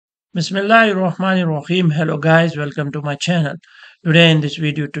Bismillahirrahmanirrahim. Hello guys, welcome to my channel. Today in this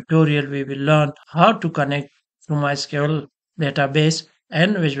video tutorial we will learn how to connect to MySQL database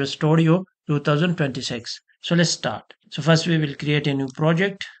and Visual Studio 2026. So let's start. So first we will create a new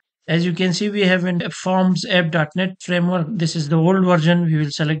project. As you can see, we have in Forms app.NET framework. This is the old version. We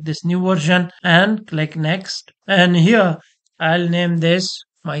will select this new version and click next. And here I'll name this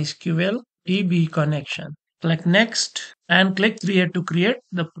MySQL DB connection. Click next and click create to create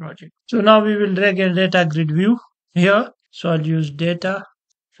the project. So now we will drag a data grid view here. So I'll use data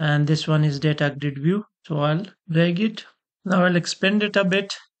and this one is data grid view. So I'll drag it. Now I'll expand it a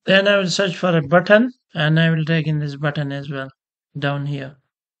bit. Then I will search for a button and I will drag in this button as well down here.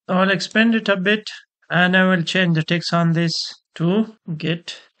 Now I'll expand it a bit and I will change the text on this to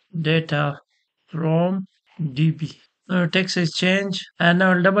get data from DB. Now text is changed and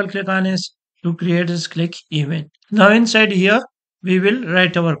now I'll double click on this to create this click event. Now inside here we will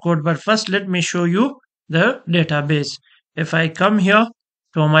write our code, but first let me show you the database. If I come here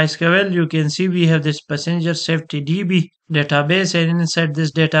to MySQL, you can see we have this passenger safety DB database, and inside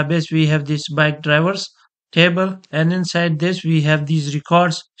this database we have this bike drivers table, and inside this we have these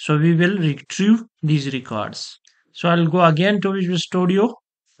records. So we will retrieve these records. So I'll go again to Visual Studio,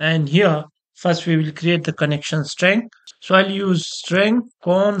 and here first we will create the connection string. So I'll use string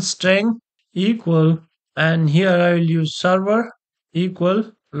const string equal, and here I will use server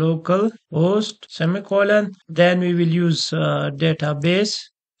equal local host semicolon. Then we will use database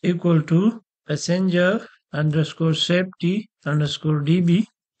equal to passenger underscore safety underscore DB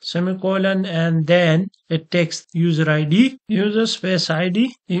semicolon, and then it takes user ID, user space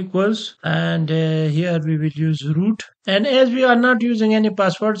ID equals, and here we will use root, and as we are not using any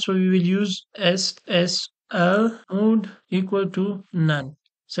password, so we will use SSL mode equal to none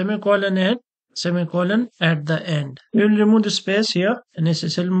semicolon and semicolon at the end. We will remove the space here in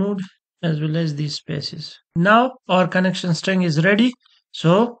SSL mode as well as these spaces. Now our connection string is ready,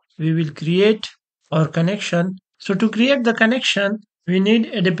 so we will create our connection. So to create the connection, we need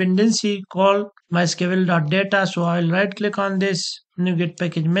a dependency called MySQL.data. So I'll right click on this NuGet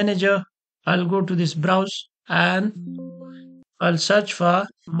package manager. I'll go to this browse and I'll search for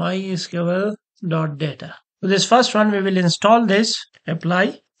MySQL.data. So this first one we will install this,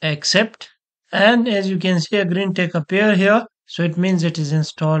 apply, accept, and as you can see a green tick appear here, so it means it is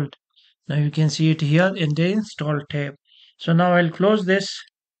installed. Now you can see it here in the install tab. So now I'll close this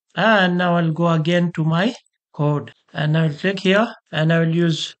and now I'll go again to my code and I will click here and I will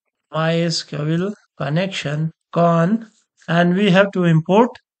use MySQL connection con, and we have to import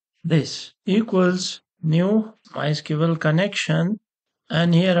this equals new MySQL connection,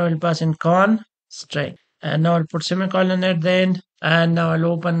 and here I will pass in con string, and now I'll put semicolon at the end, and now I'll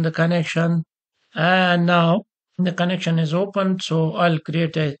open the connection, and now the connection is open. So I'll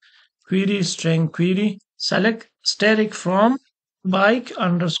create a query string query, select static from bike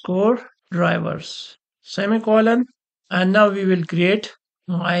underscore drivers semicolon, and now we will create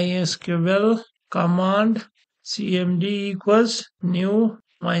MySQL command cmd equals new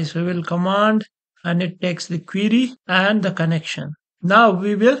MySQL command, and it takes the query and the connection. Now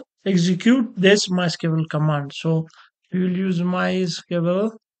we will execute this MySQL command. So we will use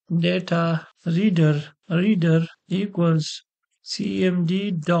MySQL data reader equals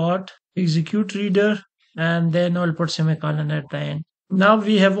cmd dot execute reader, and then I'll put semicolon at the end. Now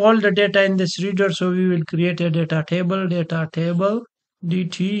we have all the data in this reader, so we will create a data table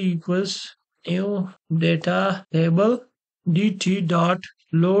dt equals new data table dt dot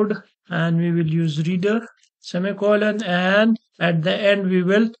load, and we will use reader semicolon, and at the end we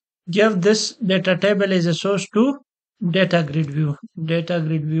will give this data table as a source to data grid view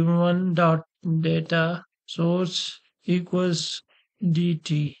one dot data source equals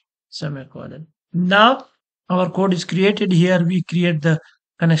dt semicolon. Now our code is created. Here we create the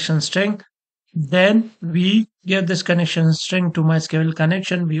connection string, then we give this connection string to MySQL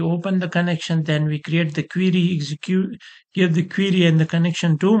connection, we open the connection, then we create the query, give the query and the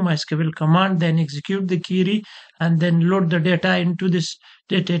connection to MySQL command, then execute the query, and then load the data into this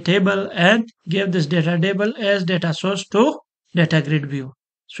data table and give this data table as data source to data grid view.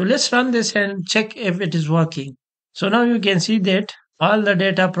 So let's run this and check if it is working. So now you can see that all the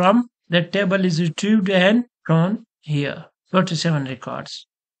data from that table is retrieved and drawn here, 47 records.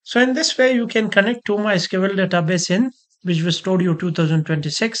 So in this way you can connect to MySQL database in Visual Studio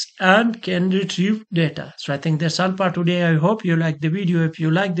 2026 and can retrieve data. So I think that's all for today. I hope you like the video. If you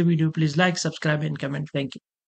like the video, please like, subscribe and comment. Thank you.